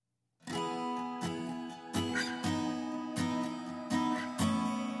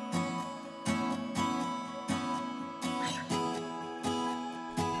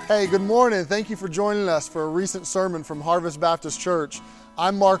Hey, good morning. Thank you for joining us for a recent sermon from Harvest Baptist Church.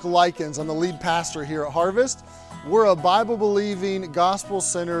 I'm Mark Likens. I'm the lead pastor here at Harvest. We're a Bible-believing,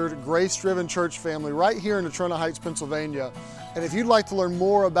 gospel-centered, grace-driven church family right here in Natrona Heights, Pennsylvania. And if you'd like to learn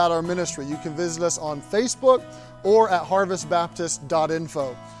more about our ministry, you can visit us on Facebook or at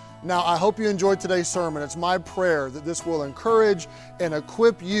harvestbaptist.info. Now, I hope you enjoyed today's sermon. It's my prayer that this will encourage and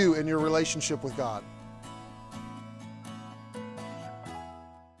equip you in your relationship with God.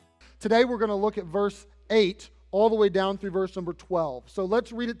 Today we're going to look at verse 8 all the way down through verse number 12. So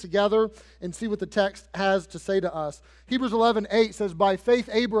let's read it together and see what the text has to say to us. Hebrews 11:8 says, "By faith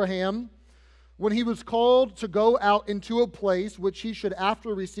Abraham, when he was called to go out into a place which he should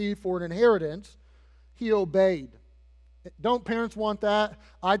after receive for an inheritance, he obeyed." Don't parents want that?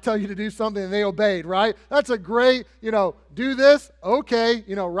 I tell you to do something and they obeyed, right? That's a great, do this, okay,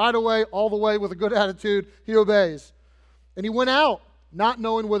 right away, all the way with a good attitude, he obeys. And he went out, not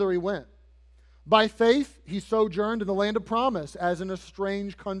knowing whither he went. By faith, he sojourned in the land of promise, as in a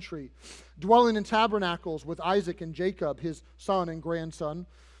strange country, dwelling in tabernacles with Isaac and Jacob, his son and grandson,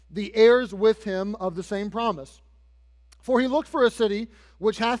 the heirs with him of the same promise. For he looked for a city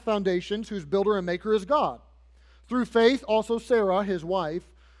which hath foundations, whose builder and maker is God. Through faith also Sarah, his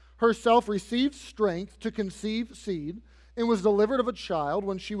wife, herself received strength to conceive seed, and was delivered of a child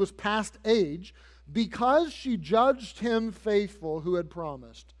when she was past age, because she judged him faithful who had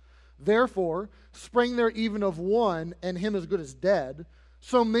promised. Therefore sprang there even of one, and him as good as dead,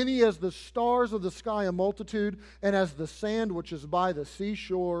 so many as the stars of the sky a multitude, and as the sand which is by the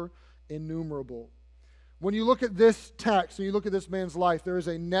seashore innumerable. When you look at this text and you look at this man's life, there is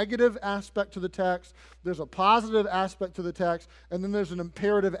a negative aspect to the text, there's a positive aspect to the text, and then there's an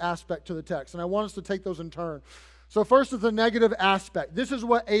imperative aspect to the text. And I want us to take those in turn. So first is the negative aspect. This is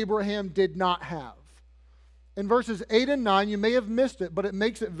what Abraham did not have. In verses 8 and 9, you may have missed it, but it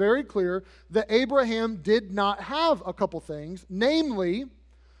makes it very clear that Abraham did not have a couple things, namely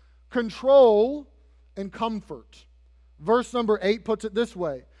control and comfort. Verse number 8 puts it this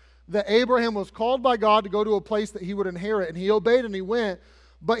way, that Abraham was called by God to go to a place that he would inherit, and he obeyed and he went,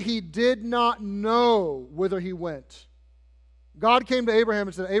 but he did not know whither he went. God came to Abraham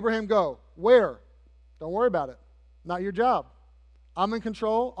and said, "Abraham, go." Where? Don't worry about it. Not your job. I'm in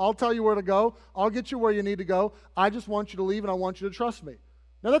control. I'll tell you where to go. I'll get you where you need to go. I just want you to leave and I want you to trust me.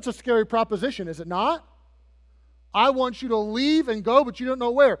 Now that's a scary proposition, is it not? I want you to leave and go, but you don't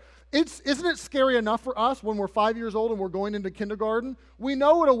know where. Isn't it scary enough for us when we're 5 years old and we're going into kindergarten? We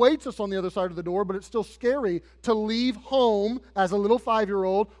know what awaits us on the other side of the door, but it's still scary to leave home as a little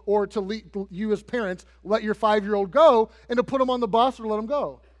 5-year-old, or to leave, you as parents, let your 5-year-old go and to put them on the bus or let them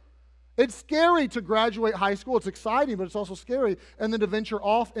go. It's scary to graduate high school. It's exciting, but it's also scary. And then to venture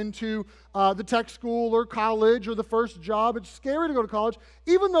off into the tech school or college or the first job. It's scary to go to college,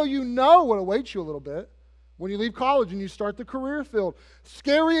 even though you know what awaits you a little bit when you leave college and you start the career field.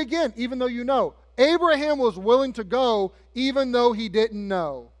 Scary again, even though you know. Abraham was willing to go even though he didn't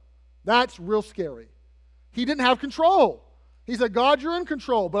know. That's real scary. He didn't have control. He said, "God, you're in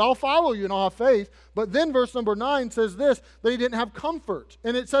control, but I'll follow you and I'll have faith." But then verse number 9 says this, that he didn't have comfort.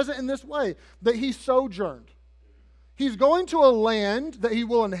 And it says it in this way, that he sojourned. He's going to a land that he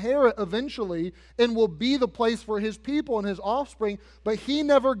will inherit eventually and will be the place for his people and his offspring, but he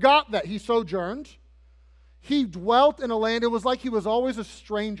never got that. He sojourned. He dwelt in a land, it was like he was always a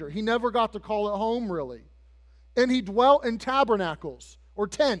stranger. He never got to call it home, really. And he dwelt in tabernacles or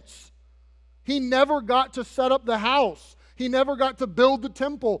tents. He never got to set up the house. He never got to build the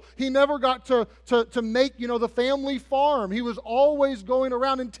temple. He never got to make, the family farm. He was always going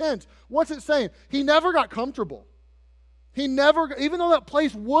around in tents. What's it saying? He never got comfortable. Even though that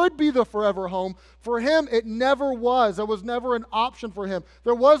place would be the forever home, for him it never was. There was never an option for him.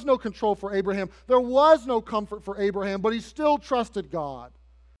 There was no control for Abraham. There was no comfort for Abraham, but he still trusted God.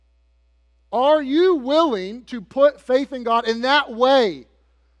 Are you willing to put faith in God in that way?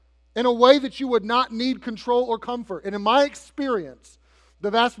 In a way that you would not need control or comfort. And in my experience,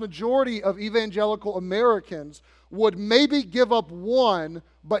 the vast majority of evangelical Americans would maybe give up one,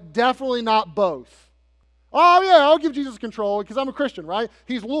 but definitely not both. Oh yeah, I'll give Jesus control because I'm a Christian, right?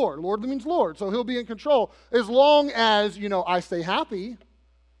 He's Lord. Lord means Lord, so he'll be in control as long as, I stay happy.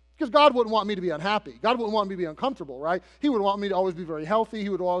 Because God wouldn't want me to be unhappy. God wouldn't want me to be uncomfortable, right? He would want me to always be very healthy. He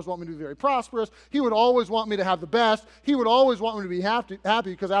would always want me to be very prosperous. He would always want me to have the best. He would always want me to be happy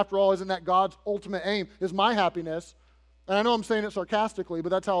because after all, isn't that God's ultimate aim, is my happiness? And I know I'm saying it sarcastically, but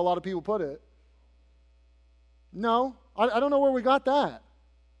that's how a lot of people put it. No, I don't know where we got that.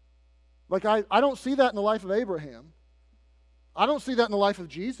 Like, I don't see that in the life of Abraham. I don't see that in the life of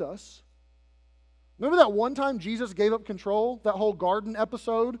Jesus. Remember that one time Jesus gave up control? That whole garden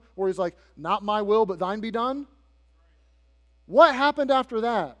episode where he's like, not my will, but thine be done? What happened after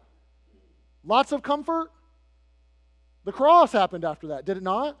that? Lots of comfort? The cross happened after that, did it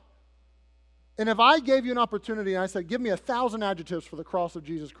not? And if I gave you an opportunity and I said, give me 1,000 adjectives for the cross of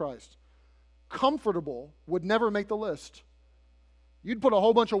Jesus Christ, comfortable would never make the list. You'd put a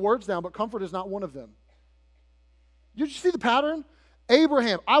whole bunch of words down, but comfort is not one of them. Did you see the pattern?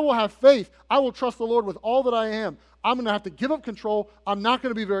 Abraham, I will have faith. I will trust the Lord with all that I am. I'm going to have to give up control. I'm not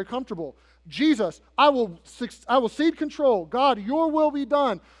going to be very comfortable. Jesus, I will cede control. God, your will be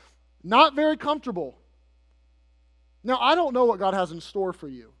done. Not very comfortable. Now, I don't know what God has in store for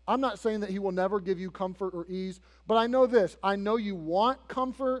you. I'm not saying that he will never give you comfort or ease, but I know this. I know you want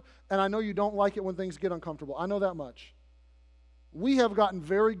comfort, and I know you don't like it when things get uncomfortable. I know that much. We have gotten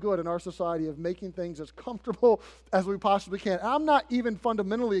very good in our society of making things as comfortable as we possibly can. I'm not even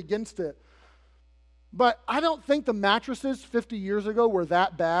fundamentally against it. But I don't think the mattresses 50 years ago were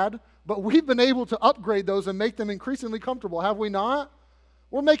that bad, but we've been able to upgrade those and make them increasingly comfortable, have we not?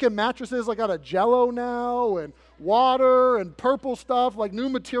 We're making mattresses like out of Jell-O now, and water and purple stuff, like new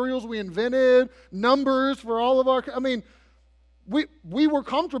materials we invented, numbers for all of our, we were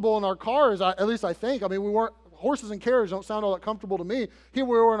comfortable in our cars, at least I think. We weren't, horses and carriage don't sound all that comfortable to me. Here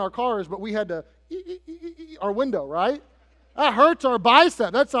we were in our cars, but we had to, our window, right? That hurts our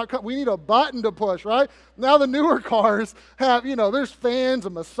bicep. That's not, we need a button to push, right? Now the newer cars have, there's fans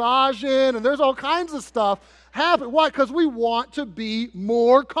and massaging, and there's all kinds of stuff happen. Why? Because we want to be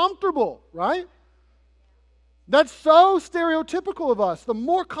more comfortable, right? That's so stereotypical of us. The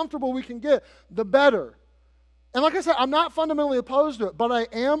more comfortable we can get, the better. And like I said, I'm not fundamentally opposed to it, but I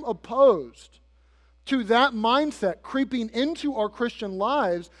am opposed to that mindset creeping into our Christian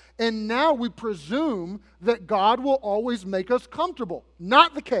lives, and now we presume that God will always make us comfortable.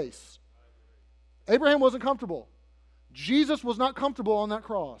 Not the case. Abraham wasn't comfortable. Jesus was not comfortable on that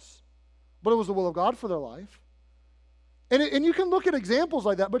cross, but it was the will of God for their life. And you can look at examples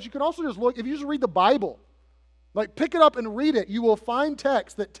like that, but you can also just look, if you just read the Bible, like pick it up and read it, you will find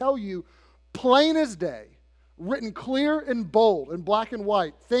texts that tell you plain as day, written clear and bold and black and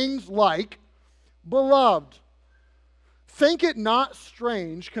white, things like, Beloved, think it not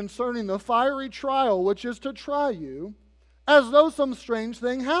strange concerning the fiery trial which is to try you, as though some strange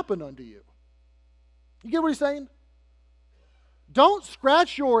thing happened unto you. You get what he's saying? Don't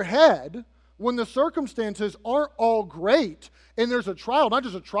scratch your head when the circumstances aren't all great and there's a trial, not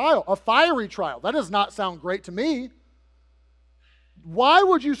just a trial, a fiery trial. That does not sound great to me. Why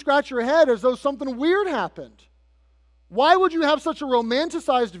would you scratch your head as though something weird happened? Why would you have such a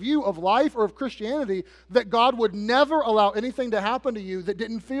romanticized view of life or of Christianity that God would never allow anything to happen to you that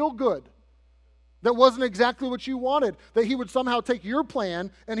didn't feel good, that wasn't exactly what you wanted, that he would somehow take your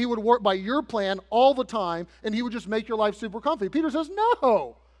plan and he would work by your plan all the time and he would just make your life super comfy? Peter says,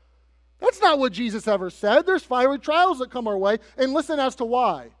 no, that's not what Jesus ever said. There's fiery trials that come our way, and listen as to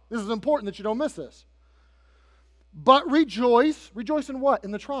why. This is important that you don't miss this. But rejoice. Rejoice in what?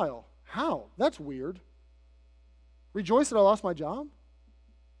 In the trial. How? That's weird. Rejoice that I lost my job?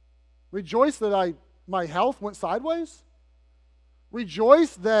 Rejoice that my health went sideways?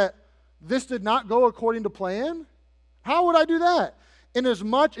 Rejoice that this did not go according to plan? How would I do that?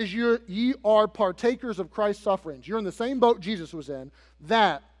 Inasmuch as ye are partakers of Christ's sufferings. You're in the same boat Jesus was in,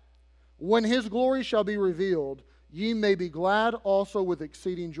 that when his glory shall be revealed, ye may be glad also with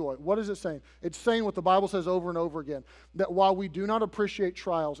exceeding joy. What is it saying? It's saying what the Bible says over and over again, that while we do not appreciate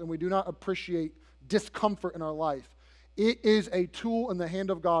trials and we do not appreciate discomfort in our life, it is a tool in the hand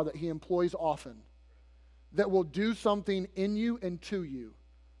of God that he employs often that will do something in you and to you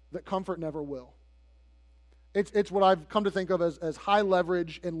that comfort never will. It's what I've come to think of as high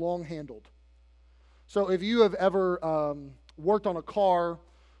leverage and long handled. So if you have ever worked on a car,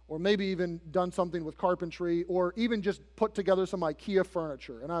 or maybe even done something with carpentry, or even just put together some IKEA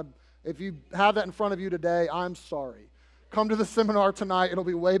furniture, and if you have that in front of you today, I'm sorry. Come to the seminar tonight, it'll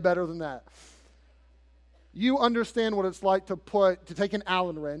be way better than that. You understand what it's like to take an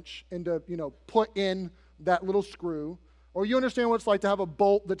Allen wrench and to, put in that little screw, or you understand what it's like to have a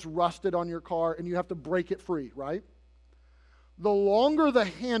bolt that's rusted on your car and you have to break it free, right? The longer the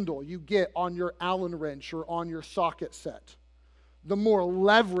handle you get on your Allen wrench or on your socket set, the more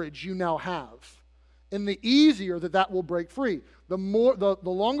leverage you now have, and the easier that will break free. The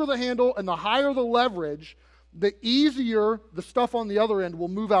longer the handle and the higher the leverage, the easier the stuff on the other end will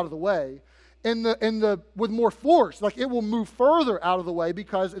move out of the way. And with more force, like it will move further out of the way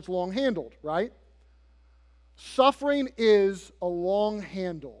because it's long handled, right? Suffering is a long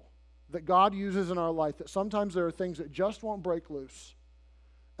handle that God uses in our life, that sometimes there are things that just won't break loose.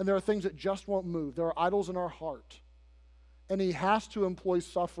 and there are things that just won't move. There are idols in our heart. And he has to employ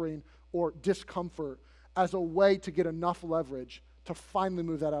suffering or discomfort as a way to get enough leverage to finally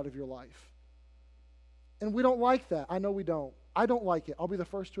move that out of your life. And we don't like that. I know we don't. I don't like it. I'll be the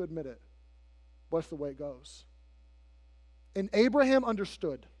first to admit it. But it's the way it goes. And Abraham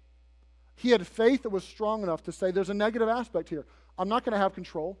understood. He had faith that was strong enough to say there's a negative aspect here. I'm not going to have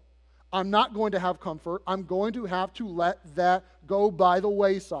control. I'm not going to have comfort. I'm going to have to let that go by the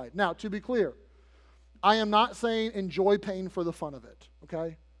wayside. Now, to be clear, I am not saying enjoy pain for the fun of it,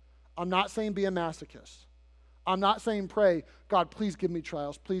 okay? I'm not saying be a masochist. I'm not saying pray, God, please give me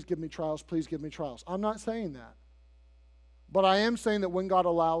trials, please give me trials, please give me trials. I'm not saying that. But I am saying that when God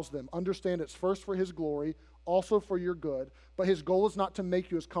allows them, understand it's first for his glory, also for your good, but his goal is not to make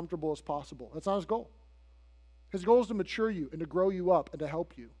you as comfortable as possible. That's not his goal. His goal is to mature you and to grow you up and to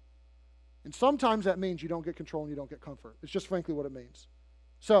help you. And sometimes that means you don't get control and you don't get comfort. It's just frankly what it means.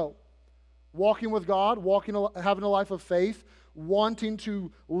 So, walking with God, having a life of faith, wanting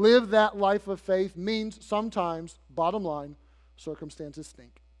to live that life of faith means sometimes, bottom line, circumstances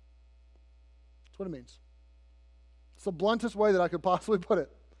stink. That's what it means. It's the bluntest way that I could possibly put it.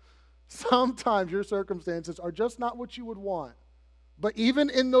 Sometimes your circumstances are just not what you would want. But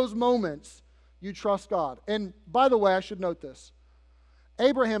even in those moments, you trust God. And by the way, I should note this.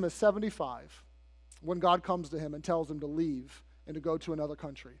 Abraham is 75 when God comes to him and tells him to leave and to go to another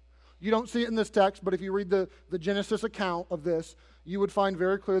country. You don't see it in this text, but if you read the Genesis account of this, you would find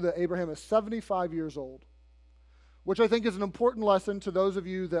very clear that Abraham is 75 years old, which I think is an important lesson to those of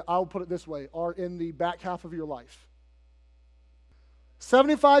you that, I'll put it this way, are in the back half of your life.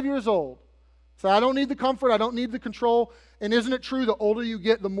 75 years old. So I don't need the comfort, I don't need the control. And isn't it true, the older you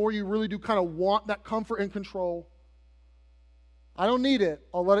get, the more you really do kind of want that comfort and control? I don't need it.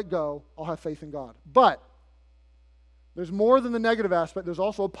 I'll let it go. I'll have faith in God. But there's more than the negative aspect. There's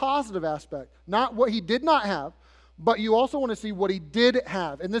also a positive aspect. Not what he did not have, but you also want to see what he did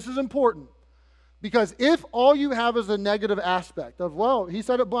have. And this is important. Because if all you have is a negative aspect of, well, he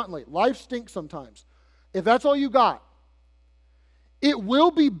said it bluntly, life stinks sometimes. If that's all you got, it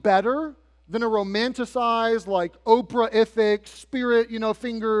will be better than a romanticized, like Oprah-ific, spirit,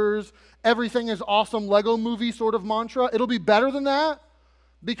 fingers, everything is awesome Lego movie sort of mantra. It'll be better than that.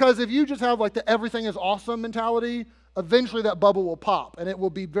 Because if you just have like the everything is awesome mentality, eventually that bubble will pop and it will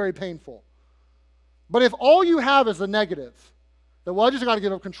be very painful. But if all you have is a negative, that, well, I just got to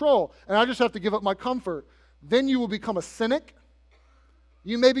give up control and I just have to give up my comfort, then you will become a cynic.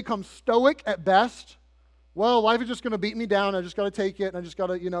 You may become stoic at best. Well, life is just going to beat me down. I just got to take it and I just got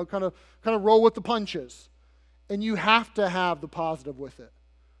to, kind of roll with the punches. And you have to have the positive with it.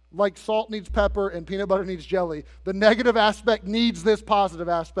 Like salt needs pepper and peanut butter needs jelly. The negative aspect needs this positive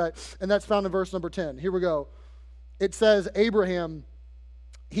aspect, and that's found in verse number 10. Here we go. It says, Abraham,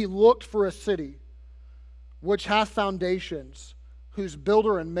 he looked for a city which hath foundations, whose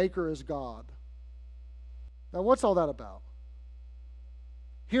builder and maker is God. Now, what's all that about?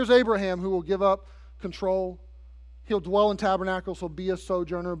 Here's Abraham who will give up control. He'll dwell in tabernacles. He'll be a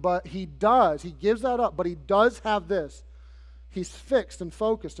sojourner, but he gives that up, but he does have this. He's fixed and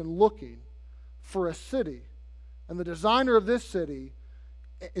focused and looking for a city. And the designer of this city,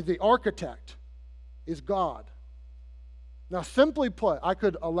 the architect, is God. Now, simply put, I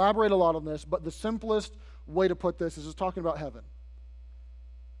could elaborate a lot on this, but the simplest way to put this is just talking about heaven.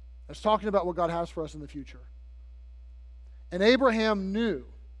 It's talking about what God has for us in the future. And Abraham knew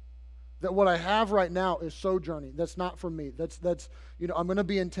that what I have right now is sojourning. That's not for me. That's I'm going to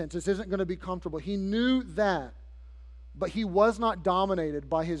be intense. This isn't going to be comfortable. He knew that. But he was not dominated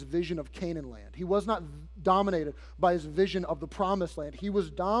by his vision of Canaan land. He was not dominated by his vision of the promised land. He was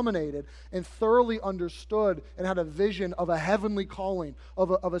dominated and thoroughly understood and had a vision of a heavenly calling,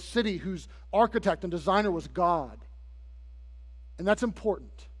 of a city whose architect and designer was God. And that's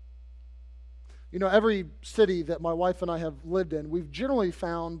important. Every city that my wife and I have lived in, we've generally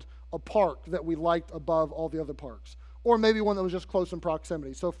found a park that we liked above all the other parks. Or maybe one that was just close in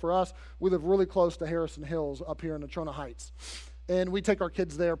proximity. So for us, we live really close to Harrison Hills up here in Natrona Heights. And we take our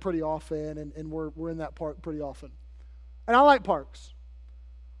kids there pretty often, and we're in that park pretty often. And I like parks.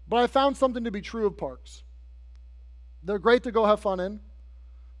 But I found something to be true of parks. They're great to go have fun in,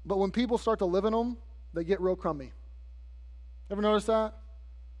 but when people start to live in them, they get real crummy. Ever notice that?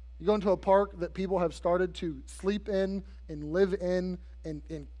 You go into a park that people have started to sleep in and live in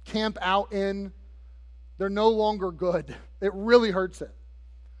and camp out in, they're no longer good. It really hurts it.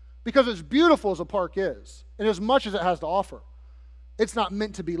 Because as beautiful as a park is, and as much as it has to offer, it's not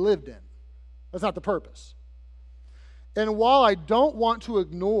meant to be lived in. That's not the purpose. And while I don't want to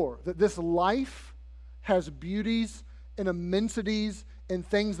ignore that this life has beauties and immensities in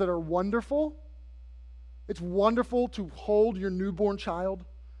things that are wonderful. It's wonderful to hold your newborn child.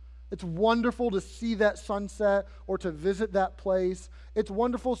 It's wonderful to see that sunset or to visit that place. It's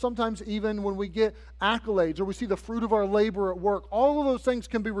wonderful sometimes even when we get accolades or we see the fruit of our labor at work. All of those things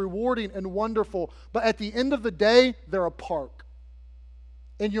can be rewarding and wonderful, but at the end of the day, they're a park.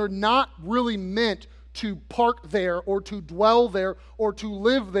 And you're not really meant to park there or to dwell there or to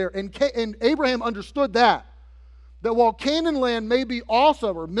live there. And Abraham understood that while Canaan land may be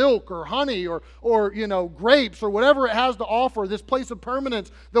awesome, or milk or honey or grapes or whatever it has to offer, this place of permanence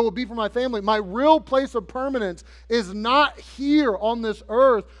that will be for my family, my real place of permanence is not here on this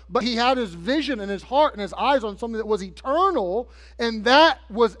earth, but he had his vision and his heart and his eyes on something that was eternal, and that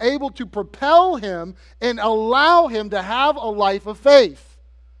was able to propel him and allow him to have a life of faith.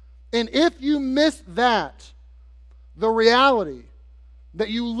 And if you miss that, the reality that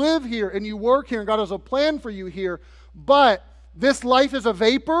you live here and you work here and God has a plan for you here, but this life is a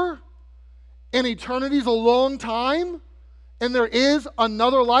vapor and eternity is a long time and there is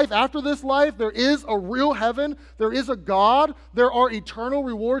another life after this life, there is a real heaven, there is a God, there are eternal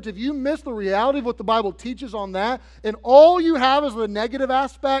rewards. If you miss the reality of what the Bible teaches on that and all you have is the negative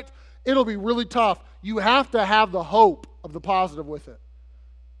aspect, it'll be really tough. You have to have the hope of the positive with it.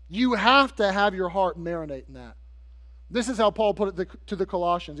 You have to have your heart marinate in that. This is how Paul put it to the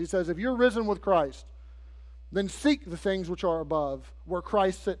Colossians. He says, if you're risen with Christ, then seek the things which are above, where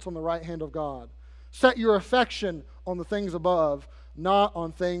Christ sits on the right hand of God. Set your affection on the things above, not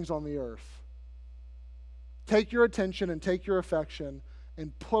on things on the earth. Take your attention and take your affection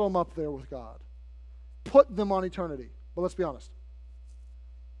and put them up there with God. Put them on eternity. But let's be honest.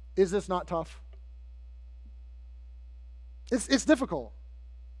 Is this not tough? It's difficult.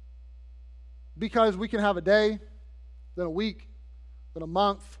 Because we can have a day, then a week, then a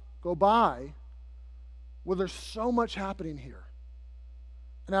month go by where there's so much happening here.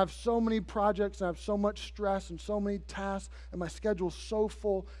 And I have so many projects, and I have so much stress and so many tasks, and my schedule's so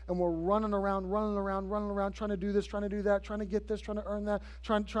full, and we're running around, trying to do this, trying to do that, trying to get this, trying to earn that,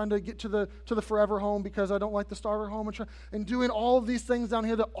 trying to get to the forever home because I don't like the starter home, and doing all of these things down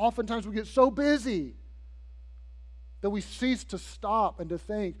here that oftentimes we get so busy that we cease to stop and to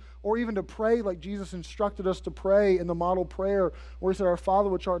think, or even to pray like Jesus instructed us to pray in the model prayer where he said, our Father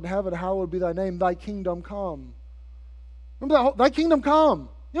which art in heaven, hallowed be thy name, thy kingdom come. Remember that? Thy kingdom come.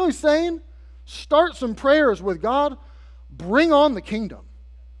 You know what he's saying? Start some prayers with God. Bring on the kingdom.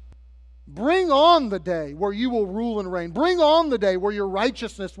 Bring on the day where you will rule and reign. Bring on the day where your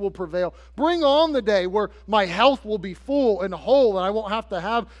righteousness will prevail. Bring on the day where my health will be full and whole and I won't have to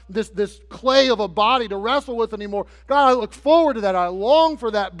have this clay of a body to wrestle with anymore. God, I look forward to that. I long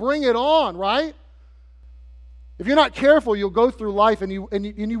for that. Bring it on, right? If you're not careful, you'll go through life and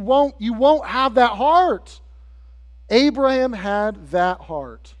you won't have that heart. Abraham had that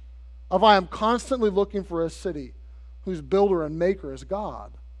heart of I am constantly looking for a city whose builder and maker is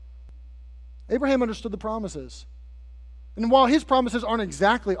God. Abraham understood the promises. And while his promises aren't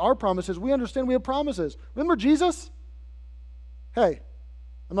exactly our promises, we understand we have promises. Remember Jesus? Hey,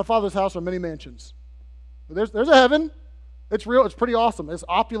 in my Father's house are many mansions. There's a heaven. It's real. It's pretty awesome. It's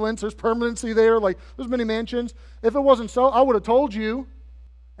opulence. There's permanency there. Like, there's many mansions. If it wasn't so, I would have told you.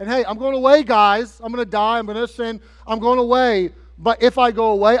 And hey, I'm going away, guys. I'm going to die. I'm going to sin. I'm going away. But if I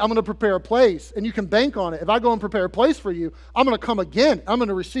go away, I'm going to prepare a place, and you can bank on it. If I go and prepare a place for you, I'm going to come again. I'm going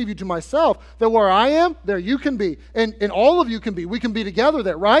to receive you to myself. That where I am, there you can be. And all of you can be. We can be together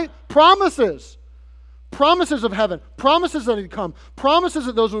there, right? Promises. Promises of heaven. Promises that he'd come. Promises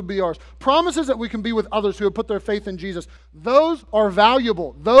that those would be ours. Promises that we can be with others who have put their faith in Jesus. Those are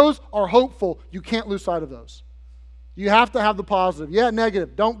valuable. Those are hopeful. You can't lose sight of those. You have to have the positive. Yeah,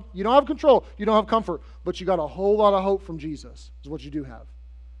 negative. You don't have control. You don't have comfort. But you got a whole lot of hope from Jesus is what you do have.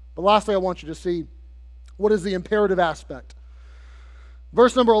 But lastly, I want you to see what is the imperative aspect.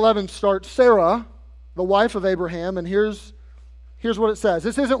 Verse number 11 starts, Sarah, the wife of Abraham, and here's what it says.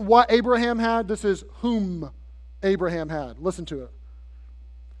 This isn't what Abraham had. This is whom Abraham had. Listen to it.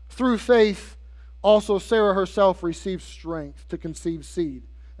 Through faith, also Sarah herself received strength to conceive seed.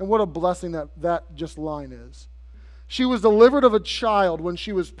 And what a blessing that just line is. She was delivered of a child when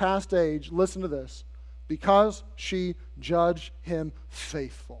she was past age, listen to this, because she judged him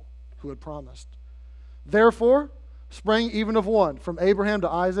faithful, who had promised. Therefore, sprang even of one, from Abraham to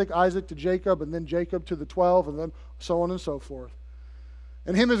Isaac, Isaac to Jacob, and then Jacob to the 12, and then so on and so forth.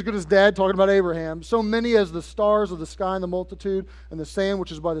 And him as good as dead, talking about Abraham, so many as the stars of the sky and the multitude, and the sand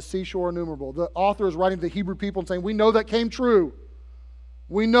which is by the seashore innumerable. The author is writing to the Hebrew people and saying, we know that came true.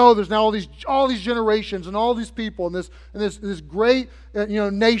 We know there's now all these generations and all these people and this great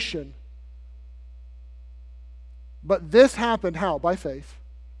nation. But this happened how? By faith.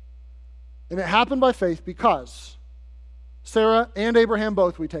 And it happened by faith because Sarah and Abraham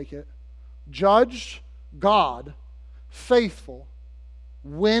both, we take it, judged God faithful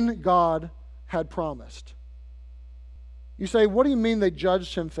when God had promised. You say, what do you mean they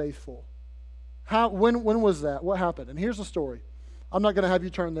judged him faithful? When was that? What happened? And here's the story. I'm not going to have you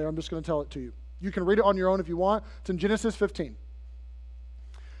turn there. I'm just going to tell it to you. You can read it on your own if you want. It's in Genesis 15.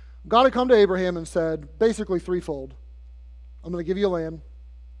 God had come to Abraham and said, basically threefold, I'm going to give you a land.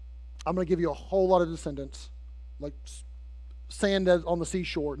 I'm going to give you a whole lot of descendants, like sand on the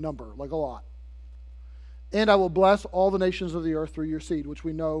seashore number, like a lot. And I will bless all the nations of the earth through your seed, which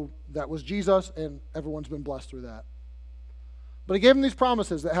we know that was Jesus, and everyone's been blessed through that. But he gave him these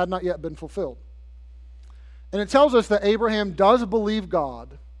promises that had not yet been fulfilled. And it tells us that Abraham does believe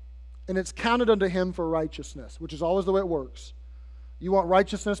God, and it's counted unto him for righteousness, which is always the way it works. You want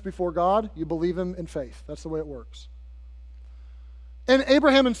righteousness before God, you believe him in faith. That's the way it works. And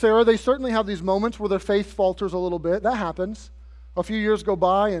Abraham and Sarah, they certainly have these moments where their faith falters a little bit. That happens. A few years go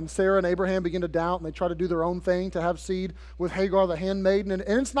by, and Sarah and Abraham begin to doubt, and they try to do their own thing to have seed with Hagar, the handmaiden. And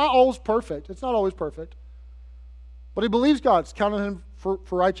it's not always perfect. It's not always perfect. But he believes God. It's counted him for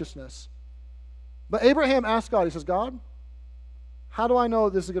righteousness. But Abraham asked God, he says, God, how do I know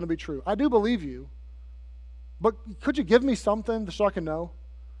this is going to be true? I do believe you, but could you give me something so I can know?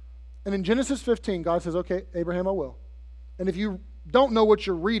 And in Genesis 15, God says, okay, Abraham, I will. And if you don't know what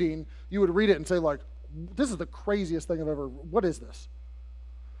you're reading, you would read it and say, like, this is the craziest thing I've ever, what is this?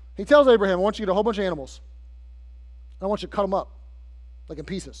 He tells Abraham, I want you to get a whole bunch of animals. I want you to cut them up, like in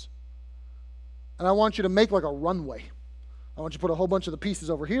pieces. And I want you to make like a runway. I want you to put a whole bunch of the pieces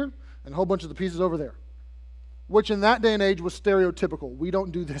over here and a whole bunch of the pieces over there. Which in that day and age was stereotypical. We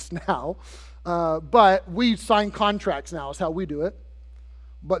don't do this now. But we sign contracts now is how we do it.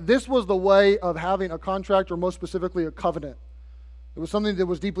 But this was the way of having a contract, or most specifically a covenant. It was something that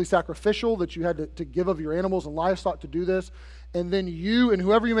was deeply sacrificial, that you had to give of your animals and livestock to do this. And then you and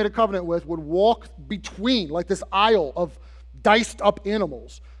whoever you made a covenant with would walk between, like this aisle of diced up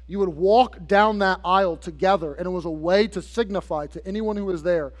animals. You would walk down that aisle together, and it was a way to signify to anyone who was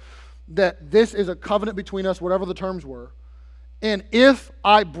there that this is a covenant between us, whatever the terms were. And if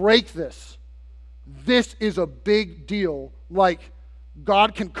I break this, this is a big deal. Like,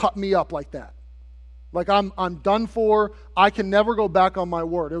 God can cut me up like that. Like, I'm done for. I can never go back on my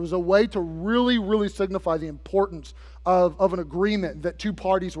word. It was a way to really, really signify the importance of an agreement that two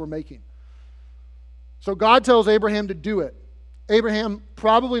parties were making. So God tells Abraham to do it. Abraham,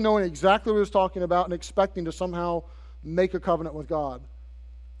 probably knowing exactly what he was talking about and expecting to somehow make a covenant with God.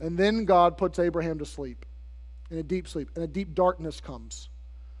 And then God puts Abraham to sleep, in a deep sleep, and a deep darkness comes.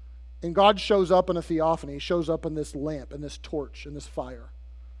 And God shows up in a theophany. He shows up in this lamp, in this torch, in this fire.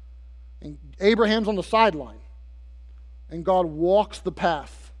 And Abraham's on the sideline. And God walks the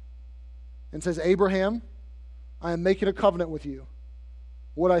path and says, Abraham, I am making a covenant with you.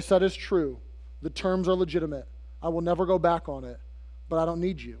 What I said is true. The terms are legitimate. I will never go back on it, but I don't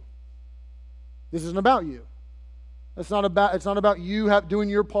need you. This isn't about you. It's not about you doing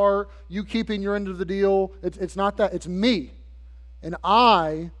your part, you keeping your end of the deal. It's not that. It's me. And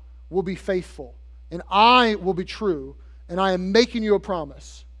I will be faithful. And I will be true. And I am making you a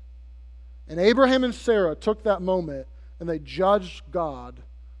promise. And Abraham and Sarah took that moment and they judged God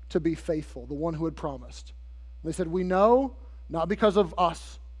to be faithful, the one who had promised. They said, we know, not because of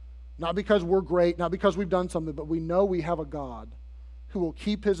us, not because we're great, not because we've done something, but we know we have a God who will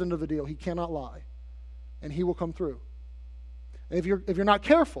keep his end of the deal. He cannot lie. And he will come through. And if you're not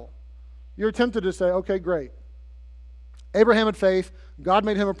careful, you're tempted to say, okay, great. Abraham had faith. God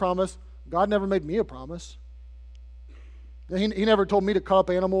made him a promise. God never made me a promise. He never told me to cut up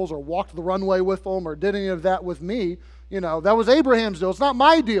animals or walk the runway with them or did any of that with me. You know, that was Abraham's deal. It's not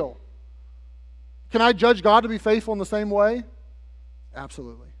my deal. Can I judge God to be faithful in the same way?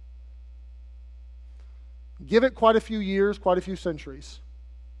 Absolutely. Give it quite a few years, quite a few centuries.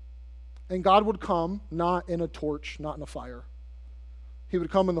 And God would come, not in a torch, not in a fire. He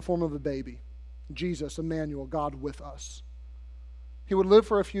would come in the form of a baby. Jesus, Emmanuel, God with us. He would live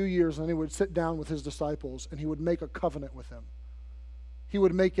for a few years, and he would sit down with his disciples, and he would make a covenant with them. He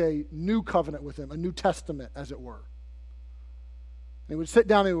would make a new covenant with them, a New Testament, as it were. And he would sit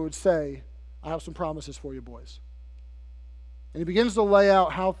down and he would say, I have some promises for you, boys. And he begins to lay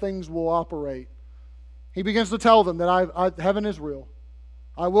out how things will operate. He begins to tell them that heaven is real.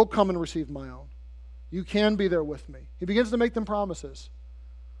 I will come and receive my own. You can be there with me. He begins to make them promises.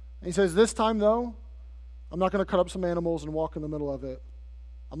 And he says, this time, though, I'm not going to cut up some animals and walk in the middle of it.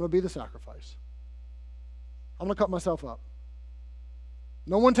 I'm going to be the sacrifice. I'm going to cut myself up.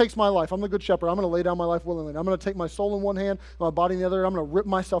 No one takes my life. I'm the good shepherd. I'm going to lay down my life willingly. I'm going to take my soul in one hand, my body in the other. I'm going to rip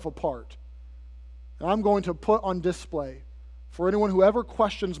myself apart. And I'm going to put on display for anyone who ever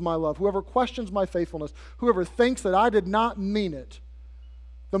questions my love, whoever questions my faithfulness, whoever thinks that I did not mean it,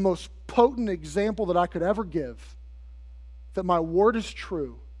 the most potent example that I could ever give, that my word is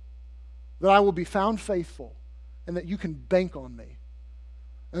true, that I will be found faithful, and that you can bank on me.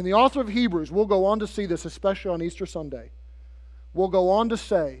 And the author of Hebrews will go on to see this, especially on Easter Sunday, will go on to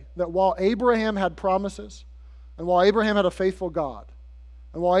say that while Abraham had promises, and while Abraham had a faithful God,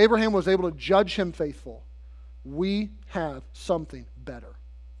 and while Abraham was able to judge him faithful, we have something better.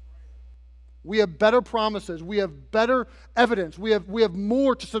 We have better promises. We have better evidence. We have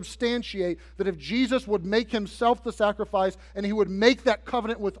more to substantiate that if Jesus would make himself the sacrifice and he would make that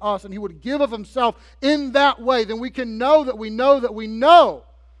covenant with us and he would give of himself in that way, then we can know that we know that we know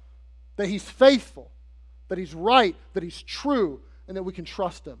that he's faithful, that he's right, that he's true, and that we can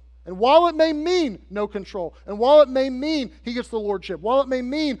trust him. And while it may mean no control, and while it may mean he gets the lordship, while it may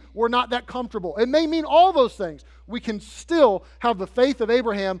mean we're not that comfortable, it may mean all those things, we can still have the faith of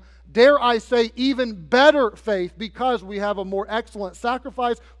Abraham, dare I say even better faith, because we have a more excellent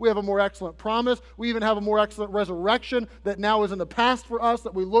sacrifice, we have a more excellent promise, we even have a more excellent resurrection that now is in the past for us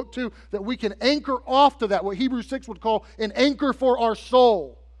that we look to, that we can anchor off to that, what Hebrews 6 would call an anchor for our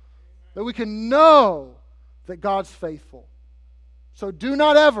soul, that we can know that God's faithful. So do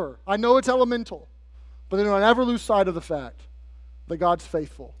not ever, I know it's elemental, but do not ever lose sight of the fact that God's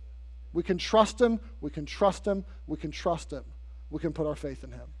faithful. We can trust him, we can trust him, we can trust him. We can put our faith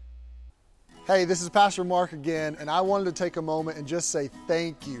in him. Hey, this is Pastor Mark again, and I wanted to take a moment and just say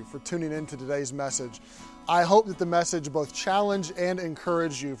thank you for tuning in to today's message. I hope that the message both challenged and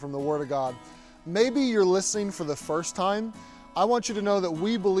encouraged you from the Word of God. Maybe you're listening for the first time. I want you to know that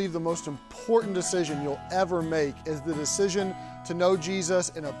we believe the most important decision you'll ever make is the decision to know Jesus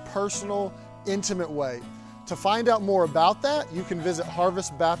in a personal, intimate way. To find out more about that, you can visit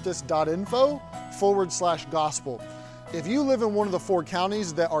harvestbaptist.info/gospel. If you live in one of the 4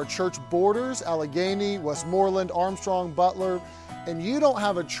 counties that are church borders, Allegheny, Westmoreland, Armstrong, Butler, and you don't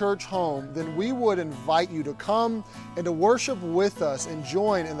have a church home, then we would invite you to come and to worship with us and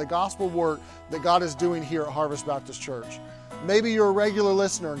join in the gospel work that God is doing here at Harvest Baptist Church. Maybe you're a regular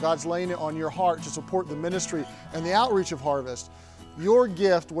listener and God's laying it on your heart to support the ministry and the outreach of Harvest. Your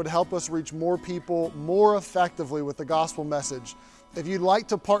gift would help us reach more people more effectively with the gospel message. If you'd like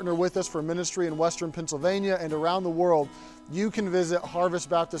to partner with us for ministry in Western Pennsylvania and around the world, you can visit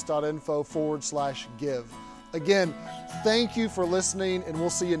harvestbaptist.info/give. Again, thank you for listening, and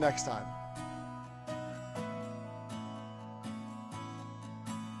we'll see you next time.